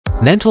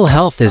Mental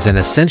health is an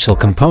essential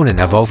component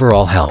of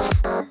overall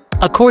health.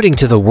 According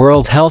to the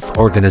World Health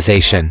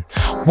Organization,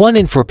 1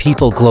 in 4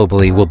 people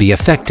globally will be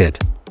affected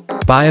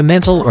by a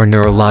mental or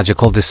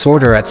neurological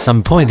disorder at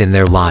some point in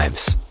their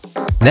lives.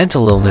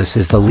 Mental illness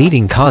is the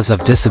leading cause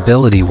of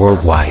disability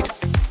worldwide,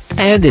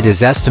 and it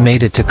is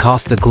estimated to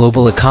cost the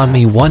global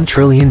economy $1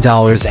 trillion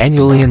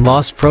annually in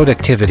lost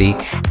productivity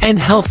and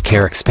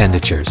healthcare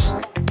expenditures.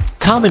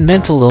 Common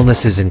mental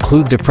illnesses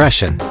include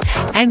depression,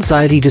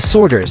 anxiety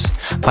disorders,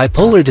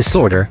 bipolar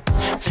disorder,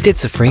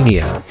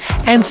 schizophrenia,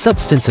 and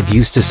substance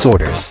abuse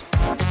disorders.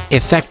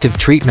 Effective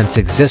treatments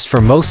exist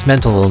for most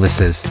mental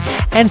illnesses,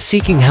 and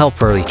seeking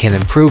help early can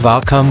improve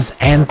outcomes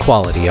and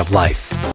quality of life.